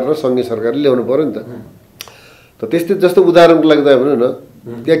सरकार र सङ्घीय सरकारले ल्याउनु पऱ्यो नि त। त्यस्तै जस्तो उदाहरणको लागि त भनौँ न,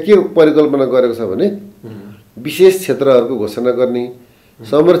 त्यहाँ के परिकल्पना गरेको छ भने विशेष क्षेत्रहरूको घोषणा गर्ने,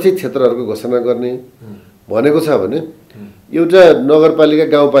 संरक्षित क्षेत्रहरूको घोषणा गर्ने भनेको छ भने एउटा नगरपालिका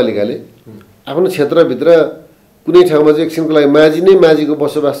गाउँपालिकाले आफ्नो क्षेत्रभित्र कुनै ठाउँमा चाहिँ एकछिनको लागि माझी नै माझीको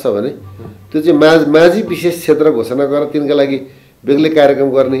बसोबास छ भने त्यो चाहिँ माझी विशेष क्षेत्र घोषणा गरेर तिनका लागि बेग्लै कार्यक्रम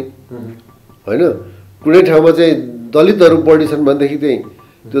गर्ने होइन। कुनै ठाउँमा चाहिँ दलितहरू बढी छन् भनेदेखि चाहिँ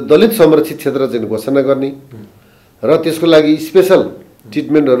त्यो दलित संरक्षित क्षेत्र चाहिँ घोषणा गर्ने र त्यसको लागि स्पेसल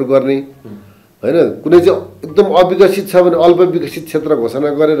ट्रिटमेन्टहरू गर्ने होइन। कुनै चाहिँ एकदम अविकसित छ भने अल्प विकसित क्षेत्र घोषणा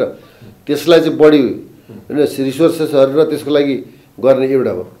गरेर त्यसलाई चाहिँ बढी होइन रिसोर्सेसहरू र त्यसको लागि गर्ने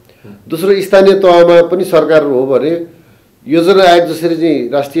एउटा हो। दोस्रो स्थानीय तहमा पनि सरकार हो भने योजना आयोग जसरी चाहिँ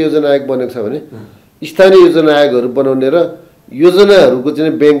राष्ट्रिय योजना आयोग बनेको छ भने स्थानीय योजना आयोगहरू बनाउने र योजनाहरूको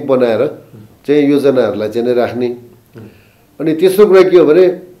चाहिँ ब्याङ्क बनाएर चाहिँ योजनाहरूलाई चाहिँ राख्ने। अनि तेस्रो कुरा के हो भने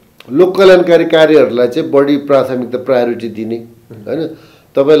लोक कल्याणकारी कार्यहरूलाई चाहिँ बढी प्राथमिकता प्रायोरिटी दिने होइन।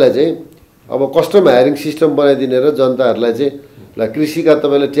 तपाईँलाई चाहिँ अब कस्टम हायरिङ सिस्टम बनाइदिने र जनताहरूलाई चाहिँ ल कृषिका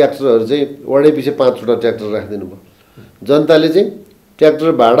तपाईँले ट्र्याक्टरहरू चाहिँ वडै पछि 5वटा ट्र्याक्टर राखिदिनु भयो, जनताले चाहिँ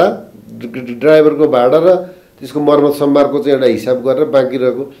ट्र्याक्टर भाडा, ड्राइभरको भाडा र त्यसको मर्मत सम्मारको चाहिँ एउटा हिसाब गरेर बाँकी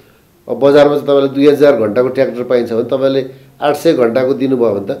रहेको अब बजारमा चाहिँ तपाईँले 2000 घन्टाको ट्र्याक्टर पाइन्छ भने तपाईँले 800 घन्टाको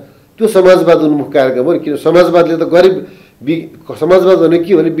दिनुभयो भने त त्यो समाजवाद उन्मुख कार्यक्रम हो नि। किन समाजवादले त समाजवाद भने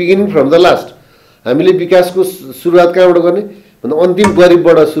के भने बिगिनिङ फ्रम द लास्ट, हामीले विकासको सुरुवात कहाँबाट गर्ने भन्दा अन्तिम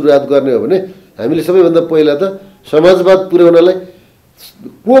गरिबबाट सुरुवात गर्ने हो भने हामीले सबैभन्दा पहिला त समाजवाद पुर्याउनलाई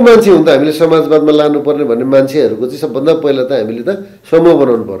को मान्छे हुन् त हामीले समाजवादमा लानुपर्ने भन्ने मान्छेहरूको चाहिँ सबभन्दा पहिला त हामीले त समूह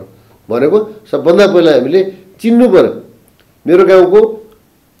बनाउनु पर्यो। भनेको सबभन्दा पहिला हामीले चिन्नु पर्यो मेरो गाउँको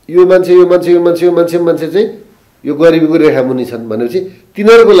यो मान्छे यो मान्छे यो मान्छे यो मान्छे मान्छे चाहिँ यो गरिबीको रेखा मुनि छन् भनेपछि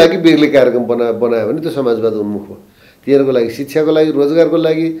तिनीहरूको लागि बेग्लै कार्यक्रम बनायो भने त्यो समाजवाद उन्मुख हो। तिनीहरूको लागि शिक्षाको लागि, रोजगारको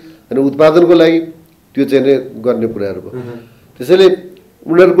लागि अनि उत्पादनको लागि त्यो चाहिँ नै गर्ने कुराहरू भयो। त्यसैले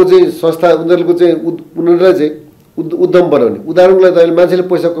उनीहरूको चाहिँ संस्था उनीहरूको चाहिँ उनीहरूलाई चाहिँ उद्यम बनाउने। उदाहरणको लागि त अहिले मान्छेले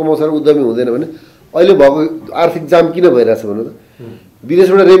पैसा कमाउँछ र उद्यमी हुँदैन भने अहिले भएको आर्थिक जाम किन भइरहेछ भन्नु त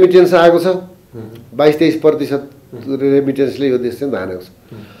विदेशबाट रेमिटेन्स आएको छ 22-23% रेमिटेन्सले यो देश चाहिँ धानेको छ।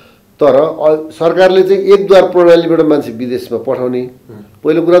 तर सरकारले चाहिँ एकद्वार प्रणालीबाट मान्छे विदेशमा पठाउने,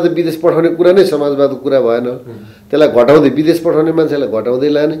 पहिलो कुरा त विदेश पठाउने कुरा नै समाजवादको कुरा भएन, त्यसलाई घटाउँदै विदेश पठाउने मान्छेलाई घटाउँदै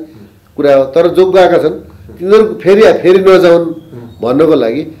लाने कुरा हो। तर जो गएका छन् तिनीहरू फेरि नजाउन् भन्नको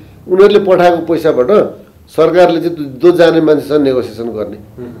लागि उनीहरूले पठाएको पैसाबाट सरकारले चाहिँ जो जाने मान्छेसँग नेगोसिएसन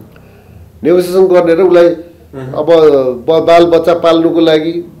गर्ने र उसलाई अब बालबच्चा पाल्नुको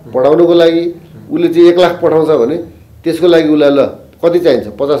लागि पढाउनुको लागि उसले चाहिँ 1 लाख पठाउँछ भने त्यसको लागि उसलाई ल कति चाहिन्छ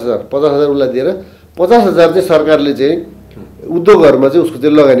 50,000 उसलाई दिएर 50,000 चाहिँ सरकारले चाहिँ उद्योगहरूमा चाहिँ उसको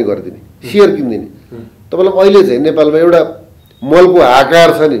चाहिँ लगानी गरिदिने, सेयर किनिदिने। तपाईँलाई अहिले चाहिँ नेपालमा एउटा मलको आकार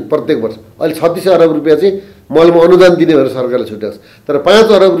छ नि प्रत्येक वर्ष अहिले 36 अरब रुपियाँ चाहिँ मलमा अनुदान दिने भनेर सरकारले छुट्याएको छ। तर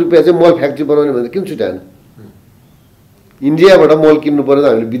 5 अरब रुपियाँ चाहिँ मल फ्याक्ट्री बनाउने भनेर किन छुट्याएन? इन्डियाबाट मल किन्नु पर्यो त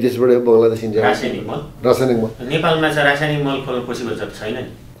हामीले विदेशबाट बङ्गलादेश इन्डिया रासायनिक मल नेपालमा चाहिँ रासायनिक मल खोल्नु पोसिबल छैन नि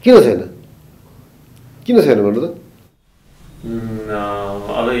किन छैन भन्नु त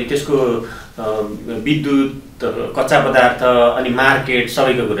अब त्यसको विद्युत कच्चा पदार्थ अनि मार्केट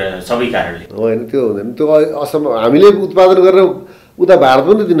सबै कारणले होइन त्यो हुँदैन त्यो हामीले उत्पादन गरेर उता भारत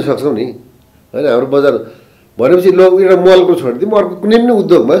पनि दिन सक्छौँ नि होइन हाम्रो बजार भनेपछि एउटा मलको छोडिदिउँ अर्को कुनै पनि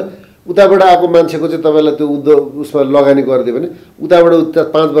उद्योगमा उताबाट आएको मान्छेको चाहिँ तपाईँलाई त्यो उद्योग उसमा लगानी गरिदियो भने उताबाट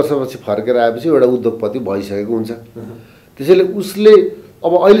 5 वर्षपछि फर्केर आएपछि एउटा उद्योगपति भइसकेको हुन्छ त्यसैले उसले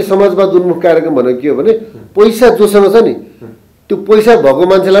अब अहिले समाजवाद उन्मुख कार्यक्रम भनेको के हो भने पैसा जोसँग छ नि त्यो पैसा भएको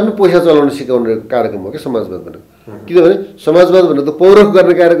मान्छेलाई पनि पैसा चलाउन सिकाउने कार्यक्रम हो क्या समाजवाद भनेको किनभने समाजवाद भनेको त पौरख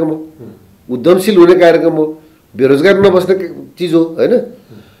गर्ने कार्यक्रम हो उद्यमशील हुने कार्यक्रम हो बेरोजगार नबस्ने चिज हो होइन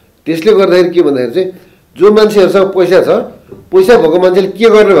त्यसले गर्दाखेरि के भन्दाखेरि चाहिँ जो मान्छेहरूसँग पैसा छ पैसा भएको मान्छेले के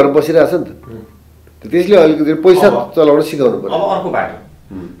गर्ने भनेर बसिरहेछ नि त त्यसले अलिकति पैसा चलाउन सिकाउनु पर्यो अब अर्को बाटो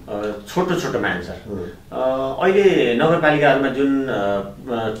छोटो मान्छे अहिले नगरपालिकाहरूमा जुन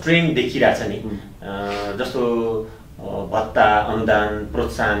ट्रेन्ड देखिरहेछ नि जस्तो भत्ता अनुदान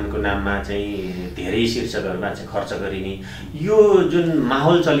प्रोत्साहनको नाममा चाहिँ धेरै शीर्षकहरूमा चाहिँ खर्च गरिने यो जुन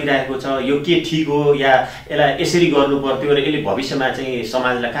माहौल चलिरहेको छ यो के ठिक हो या यसलाई यसरी गर्नु पर्थ्यो र यसले भविष्यमा चाहिँ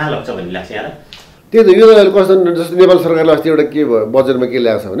समाजलाई कहाँ लग्छ भन्ने लाग्छ यहाँलाई त्यही त यो त अहिले कस्तो जस्तो नेपाल सरकारले अस्ति एउटा के बजेटमा के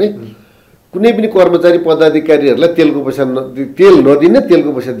ल्याएको छ भने कुनै पनि कर्मचारी पदाधिकारीहरूलाई तेल नदिने तेलको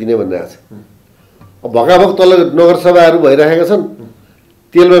पैसा दिने भनिरहेको छ अब भकाभक तल नगरसभाहरू भइरहेका छन्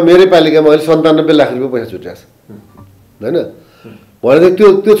तेलमा मेरै पालिकामा अहिले 97 लाख रुपियाँ पैसा छुट्याएको छ होइन भनेदेखि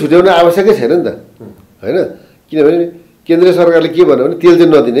त्यो छुट्याउन आवश्यकै छैन नि त होइन किनभने केन्द्रीय सरकारले के भन्यो भने तेल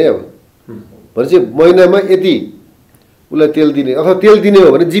चाहिँ नदिने अब भनेपछि महिनामा यति उसलाई तेल दिने अथवा तेल दिने हो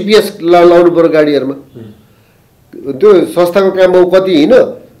भने जिपिएस लाउनु पर्यो गाडीहरूमा त्यो संस्थाको काममा कति हिँड्यो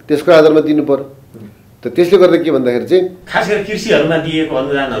त्यसको आधारमा दिनु पर्यो त त्यसले गर्दा के भन्दाखेरि चाहिँ खास गरी कृषिहरूमा दिएको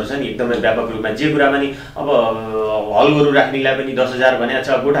अनुदानहरू छ नि एकदमै व्यापक रूपमा जे कुरामा नि अब हल गोरु राख्नेलाई पनि 10,000 भनेको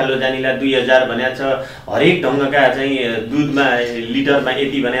छ गोठालो जानेलाई 2,000 भनेको छ हरेक ढङ्गका चाहिँ दुधमा लिटरमा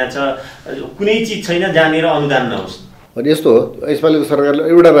यति भनेको छ कुनै चिज छैन जहाँनिर अनुदान नहोस् अनि यस्तो हो यसपालिको सरकारले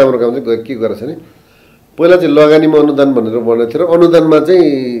एउटा राम्रो काम चाहिँ के गरेछ नि पहिला चाहिँ लगानीमा अनुदान भनेर भनेको थियो र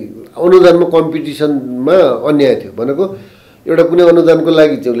अनुदानमा कम्पिटिसनमा अन्याय थियो भनेको एउटा कुनै अनुदानको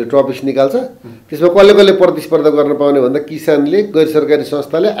लागि चाहिँ उसले ट्रपिक्स निकाल्छ त्यसमा कसले प्रतिस्पर्धा गर्न पाउने भन्दा किसानले गैर सरकारी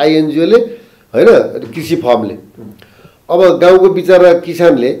संस्थाले आइएनजिओले होइन कृषि फर्मले अब गाउँको बिचरा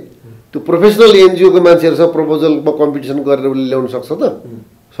किसानले त्यो प्रोफेसनल एनजिओको मान्छेहरूसँग प्रपोजलमा कम्पिटिसन गरेर उसले ल्याउन सक्छ त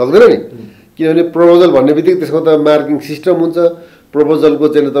सक्दैन नि किनभने प्रपोजल भन्ने बित्तिकै त्यसमा त मार्किङ सिस्टम हुन्छ प्रपोजलको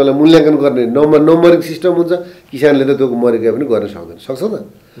चाहिँ तपाईँलाई मूल्याङ्कन गर्ने नम्बरिङ सिस्टम हुन्छ किसानले त त्यो मरेका पनि गर्न सक्छ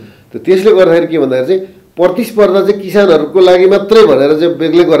त त्यसले गर्दाखेरि के भन्दाखेरि चाहिँ प्रतिस्पर्धा चाहिँ किसानहरूको लागि मात्रै भनेर चाहिँ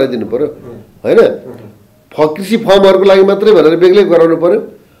बेग्लै गराइदिनु पर्यो होइन कृषि फर्महरूको लागि मात्रै भनेर बेग्लै गराउनु पर्यो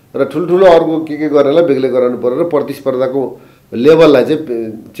र ठुल्ठुलो अर्को के गरेरलाई बेग्लै गराउनु पर्यो र प्रतिस्पर्धाको लेभललाई चाहिँ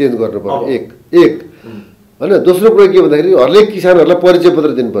चेन्ज गर्नु पर्यो एक होइन दोस्रो कुरा के भन्दाखेरि हरेक किसानहरूलाई परिचय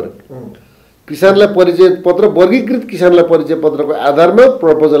पत्र दिनु पर्यो किसानलाई परिचय पत्र वर्गीकृत किसानलाई परिचय पत्रको आधारमा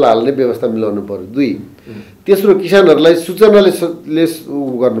प्रपोजल हाल्ने व्यवस्था मिलाउनु पर्यो 2 तेस्रो किसानहरूलाई सूचनाले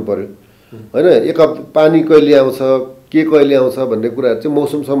गर्नु पर्यो होइन एक हप्ता पानी कहिले आउँछ के कहिले आउँछ भन्ने कुराहरू चाहिँ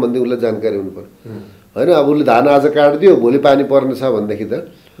मौसम सम्बन्धी उसलाई जानकारी हुनु पर्यो होइन अब उसले धान आज काटिदियो भोलि पानी पर्ने छ भनेदेखि त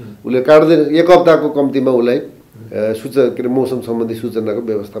उसले काट्दैन एक हप्ताको कम्तीमा उसलाई के अरे मौसम सम्बन्धी सूचनाको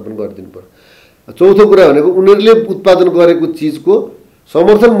व्यवस्थापन गरिदिनु पर्यो चौथो कुरा भनेको उनीहरूले उत्पादन गरेको चिजको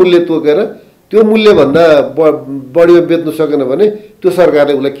समर्थन मूल्य तोकेर त्यो मूल्यभन्दा बढीमा बेच्नु सकेन भने त्यो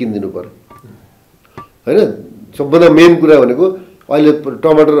सरकारले उसलाई किनिदिनु पर्यो होइन सबभन्दा मेन कुरा भनेको अहिले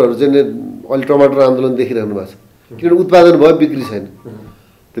टमाटरहरू चाहिँ अहिले टमाटर आन्दोलन देखिरहनु भएको छ किनभने उत्पादन भयो बिक्री छैन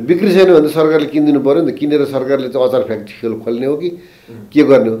त्यो बिक्री छैन भने त सरकारले किनिदिनु पऱ्यो नि त किनेर सरकारले चाहिँ अचार फ्याक्ट्री खोल्ने हो कि के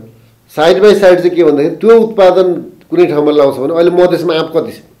गर्ने हो साइड बाई साइड चाहिँ के भन्दाखेरि त्यो उत्पादन कुनै ठाउँमा लाउँछ भने अहिले मधेसमा आँप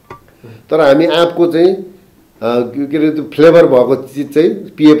कति छ तर हामी आँपको चाहिँ के अरे त्यो फ्लेभर भएको चिज चाहिँ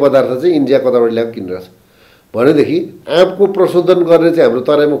पेय पदार्थ चाहिँ इन्डिया कताबाट ल्याएको किनिरहेको छ भनेदेखि आँपको प्रशोधन गर्ने चाहिँ हाम्रो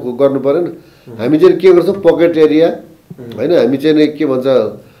तराईमा गर्नु पऱ्यो नि हामी चाहिँ के गर्छौँ पकेट एरिया होइन हामी चाहिँ के भन्छ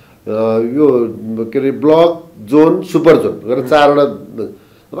यो के अरे ब्लक जोन सुपर जोन गरेर 4वटा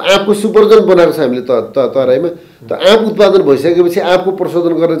अब आँपको सुपर जोन बनाएको छ हामीले तराईमा त आँप उत्पादन भइसकेपछि आँपको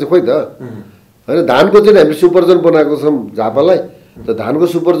प्रशोधन गर्ने चाहिँ खोइ त होइन धानको चाहिँ हामीले सुपर जोन बनाएको छौँ झापालाई त धानको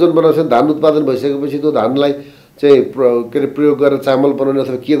सुपर जोन बनाएको छ धान उत्पादन भइसकेपछि त्यो धानलाई चाहिँ के अरे प्रयोग गरेर चामल बनाउने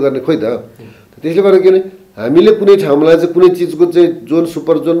अथवा के गर्ने खोइ त त्यसले गर्दा के भने हामीले कुनै ठाउँलाई चाहिँ कुनै चिजको चाहिँ जोन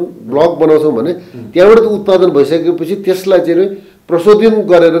सुपर जोन ब्लक बनाउँछौँ भने त्यहाँबाट त उत्पादन भइसकेपछि त्यसलाई चाहिँ प्रशोधन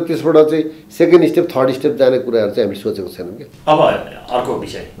गरेर त्यसबाट चाहिँ सेकेन्ड स्टेप थर्ड स्टेप जाने कुराहरू चाहिँ हामीले सोचेको छैनौँ कि अब अर्को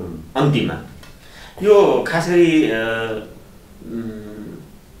विषय अन्तिममा यो खास गरी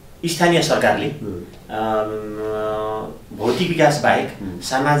स्थानीय सरकारले भौतिक विकास बाहेक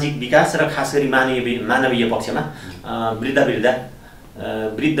सामाजिक विकास र खास गरी मानवीय पक्षमा वृद्ध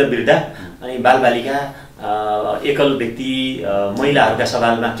अनि बालबालिका एकल व्यक्ति महिलाहरूका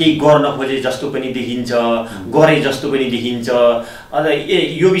सवालमा केही गर्न खोजे जस्तो पनि देखिन्छ, गरे जस्तो पनि देखिन्छ। अझ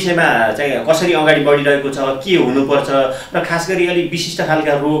यो विषयमा चाहिँ कसरी अगाडि बढिरहेको छ, के हुनुपर्छ र खास गरी अलिक विशिष्ट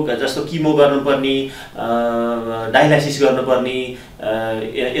खालका रोग जस्तो किमो गर्नुपर्ने, डायलाइसिस गर्नुपर्ने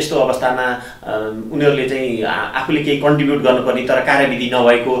यस्तो अवस्थामा उनीहरूले चाहिँ आफूले केही कन्ट्रिब्युट गर्नुपर्ने तर कार्यविधि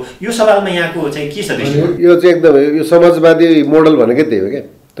नभएको यो सवालमा यहाँको चाहिँ के छ दृष्टिकोण? यो चाहिँ एकदम यो समाजवादी मोडल भनेकै त्यही हो क्या।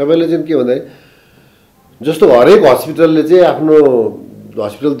 तपाईँले चाहिँ के भन्दा जस्तो हरेक हस्पिटलले चाहिँ आफ्नो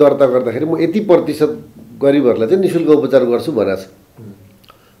हस्पिटल दर्ता गर्दाखेरि म यति प्रतिशत गरिबहरूलाई चाहिँ निःशुल्क उपचार गर्छु भनेको छ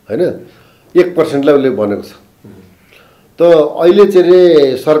होइन, 1%लाई उसले भनेको छ। त अहिले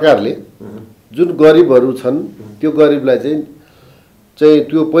चाहिँ सरकारले जुन गरिबहरू छन् त्यो गरिबलाई चाहिँ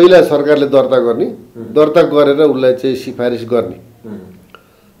त्यो पहिला सरकारले दर्ता गर्ने, दर्ता गरेर उसलाई चाहिँ सिफारिस गर्ने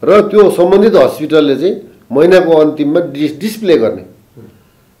र त्यो सम्बन्धित हस्पिटलले चाहिँ महिनाको अन्तिममा डिस्प्ले गर्ने।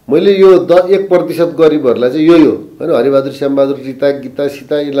 मैले यो 1% गरिबहरूलाई चाहिँ यो होइन हरिबहादुर, श्यामबहादुर, रिता, गीता,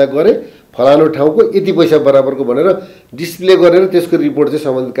 सीता यसलाई गरेँ फलानु ठाउँको यति पैसा बराबरको भनेर डिस्प्ले गरेर त्यसको रिपोर्ट चाहिँ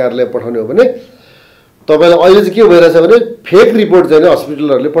सम्बन्धित कार्यालय पठाउने हो भने तपाईँलाई अहिले चाहिँ के भइरहेछ भने फेक रिपोर्ट चाहिँ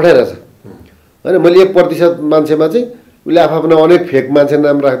हस्पिटलहरूले पठाइरहेछ होइन। मैले 1% मान्छेमा चाहिँ उसले आफ्नो अनेक फेक मान्छे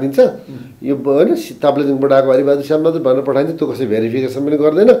नाम राखिदिन्छ, यो होइन ताप्लेजुङबाट आएको हरिबहादुर, श्यामबहादुर भनेर पठाइन्छ, त्यो कसै भेरिफिकेसन पनि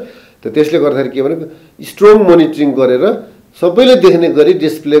गर्दैन। त त्यसले गर्दाखेरि के भने स्ट्रङ मोनिटरिङ गरेर सबैले देख्ने गरी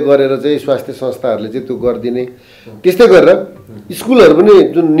डिस्प्ले गरेर चाहिँ स्वास्थ्य संस्थाहरूले चाहिँ त्यो गरिदिने। त्यस्तै गरेर स्कुलहरू पनि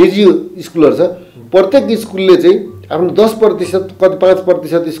जुन निजी स्कुलहरू छ प्रत्येक स्कुलले चाहिँ आफ्नो 10% कति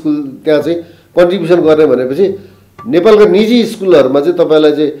 5% स्कुल त्यहाँ चाहिँ कन्ट्रिब्युसन गर्ने भनेपछि नेपालका निजी स्कुलहरूमा चाहिँ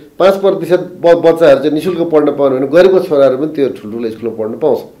तपाईँलाई चाहिँ 5% बच्चाहरू चाहिँ निःशुल्क पढ्न पाउनु भने गरिबको छोराहरू पनि त्यो ठुल्ठुलो स्कुलमा पढ्न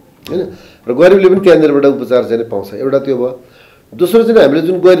पाउँछ होइन, र गरिबले पनि त्यहाँनिरबाट उपचार चाहिँ पाउँछ। एउटा त्यो भयो। दोस्रो चाहिँ हामीले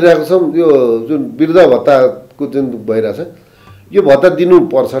जुन गरिरहेको छौँ यो जुन वृद्ध भत्ताको जुन भइरहेछ यो भत्ता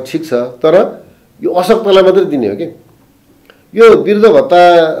दिनुपर्छ ठिक छ, तर यो अशक्तलाई मात्रै दिने हो कि। यो वृद्ध भत्ता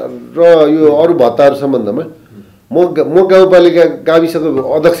र यो अरू भत्ताहरू सम्बन्धमा म गाउँपालिका गाविसको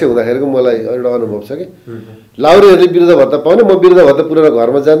अध्यक्ष हुँदाखेरिको मलाई एउटा अनुभव छ कि लाउरेहरूले वृद्ध भत्ता पाउने, म वृद्ध भत्ता पुऱ्याउन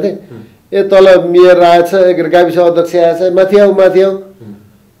घरमा जान्थेँ, ए तल मेयर आएछ, गाविस अध्यक्ष आएछ, माथि आऊ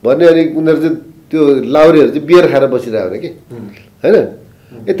भन्ने। अनि उनीहरू चाहिँ त्यो लाउरेहरू चाहिँ बियर खाएर बसिरहेको कि होइन,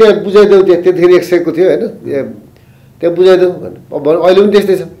 ए त्यहाँ बुझाइदेऊ, त्यतिखेर 100 को थियो होइन, त्यहाँ बुझाइदेऊ भन्नु। अब अहिले पनि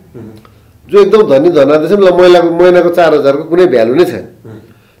त्यस्तै छ, जो एकदम धनी धनादेश छ ल महिनाको 4000 को कुनै भ्यालु नै छैन।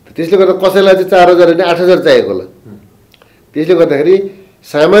 त्यसले गर्दा कसैलाई चाहिँ 4000 होइन 8000 चाहिएको होला। त्यसले गर्दाखेरि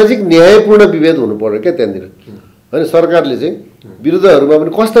सामाजिक न्यायपूर्ण विभेद हुनु पर्यो क्या त्यहाँनिर होइन। सरकारले चाहिँ वृद्धहरूमा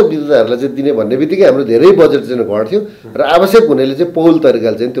पनि कस्ता वृद्धहरूलाई चाहिँ दिने भन्ने बित्तिकै हाम्रो धेरै बजेट चाहिँ घट्थ्यो र आवश्यक हुनेले चाहिँ पौल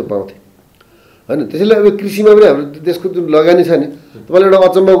तरिकाले चाहिँ त्यो पाउँथे होइन। त्यसैले अब कृषिमा पनि हाम्रो देशको जुन लगानी छ नि, तपाईँले एउटा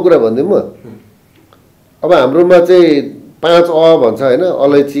अचम्मको कुरा भनिदिउँ म। अब हाम्रोमा चाहिँ 5 भन्छ होइन,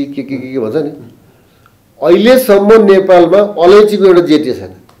 अलैँची के भन्छ नि, अहिलेसम्म नेपालमा अलैँचीको एउटा जेटिए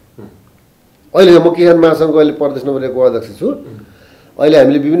छैन। अहिले म किसान महासङ्घको अहिले प्रदेश नम्बर 1 को अध्यक्ष छु। अहिले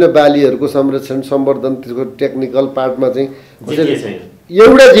हामीले विभिन्न बालीहरूको संरक्षण सम्वर्धन त्यसको टेक्निकल पार्टमा चाहिँ एउटा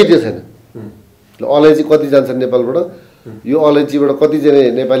जेटिए छैन। अलैँची कति जान्छ नेपालबाट, यो अलैँचीबाट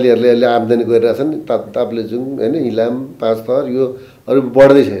कतिजना नेपालीहरूले अहिले आम्दानी गरिरहेछन्, ताप्लेजुङ होइन, इलाम, 5 थर यो अरू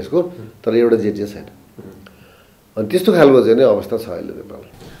बढ्दैछ यसको, तर एउटा जेटिए छैन। अनि त्यस्तो खालको चाहिँ अवस्था छ अहिले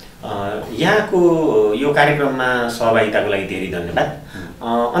नेपालमा। यहाँको यो कार्यक्रममा सहभागिताको लागि धेरै धन्यवाद।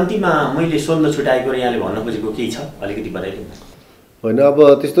 अन्तिममा मैले सोध्न छुटाएको र यहाँले भन्न खोजेको केही छ अलिकति बताइदिनु होइन।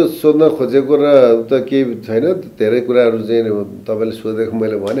 अब त्यस्तो सोध्न खोजेको र त केही छैन, धेरै कुराहरू चाहिँ तपाईँले सोधेको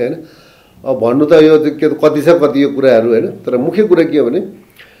मैले भने होइन। अब भन्नु त यो के कति छ कति यो कुराहरू होइन, तर मुख्य कुरा के हो भने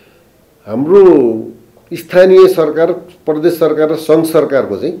हाम्रो स्थानीय सरकार, प्रदेश सरकार र सङ्घ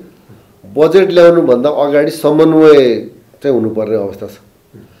सरकारको चाहिँ बजेट ल्याउनुभन्दा अगाडि समन्वय चाहिँ हुनुपर्ने अवस्था छ।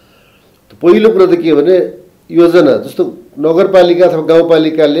 पहिलो कुरा त के हो भने योजना जस्तो नगरपालिका अथवा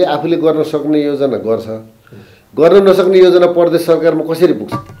गाउँपालिकाले आफूले गर्न सक्ने योजना गर्छ, गर्न नसक्ने योजना प्रदेश सरकारमा कसरी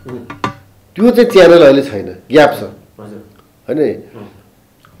पुग्छ त्यो चाहिँ च्यानल अहिले छैन, ग्याप छ होइन।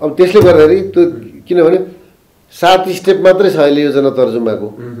 अब त्यसले गर्दाखेरि त्यो किनभने 7 स्टेप मात्रै छ अहिले योजना तर्जुमाको,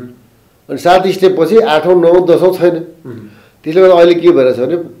 अनि 7 स्टेप पछि 8औं 9औं 10औं छैन। त्यसले गर्दा अहिले के भइरहेछ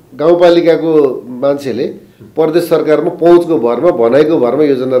भने गाउँपालिकाको मान्छेले प्रदेश सरकारमा पहुँचको भरमा भनाइको भरमा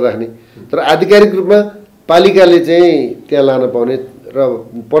योजना राख्ने, तर आधिकारिक रूपमा पालिकाले चाहिँ त्यहाँ लान पाउने र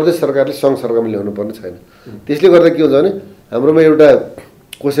प्रदेश सरकारले सङ्घ सरकारमा ल्याउनु पर्ने छैन। त्यसले गर्दा के हुन्छ भने हाम्रोमा एउटा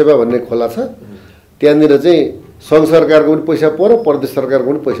कोसेपा भन्ने खोला छ, त्यहाँनिर चाहिँ सङ्घ सरकारको पनि पैसा पर्यो, प्रदेश सरकारको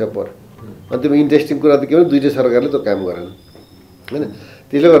पनि पैसा पर्यो अनि त्यो इन्ट्रेस्टिङ कुरा त के भने दुईटै सरकारले त्यो काम गरेन होइन।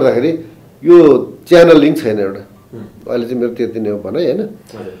 त्यसले गर्दाखेरि यो च्यानल लिङ्क छैन एउटा, अहिले चाहिँ मेरो त्यति नै हो भनाइ होइन।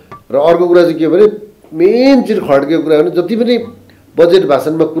 र अर्को कुरा चाहिँ के भने मेन चिज खड्केको कुरा भने जति पनि बजेट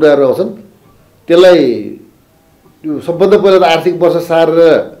भाषणमा कुराहरू आउँछन् त्यसलाई यो सबभन्दा पहिला त आर्थिक वर्ष सारेर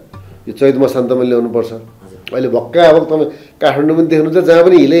यो चैत मसान्तमा ल्याउनुपर्छ। अहिले भक्का अब तपाईँ काठमाडौँ पनि देख्नुहुन्छ, जहाँ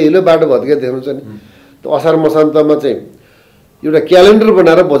पनि हिलो बाटो भत्किया देख्नुहुन्छ नि, त्यो असार मसान्तमा चाहिँ एउटा क्यालेन्डर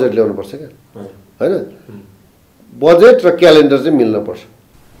बनाएर बजेट ल्याउनुपर्छ क्या होइन। बजेट र क्यालेन्डर चाहिँ मिल्नुपर्छ।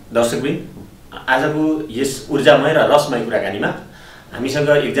 दर्शकवृन्द, आजको यस ऊर्जामय र रसमय कुराकानीमा हामीसँग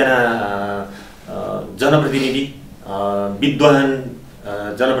एकजना जनप्रतिनिधि, विद्वान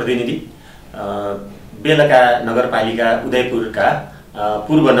जनप्रतिनिधि, बेलका नगरपालिका उदयपुरका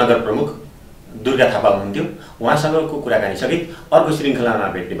पूर्व नगर प्रमुख दुर्गा थापा हुनुहुन्थ्यो। उहाँसँगको कुराकानी सकित अर्को श्रृङ्खलामा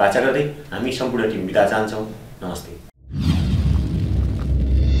भेट्ने बाचा गर्दै हामी सम्पूर्ण टिम बिदा चाहन्छौँ। नमस्ते।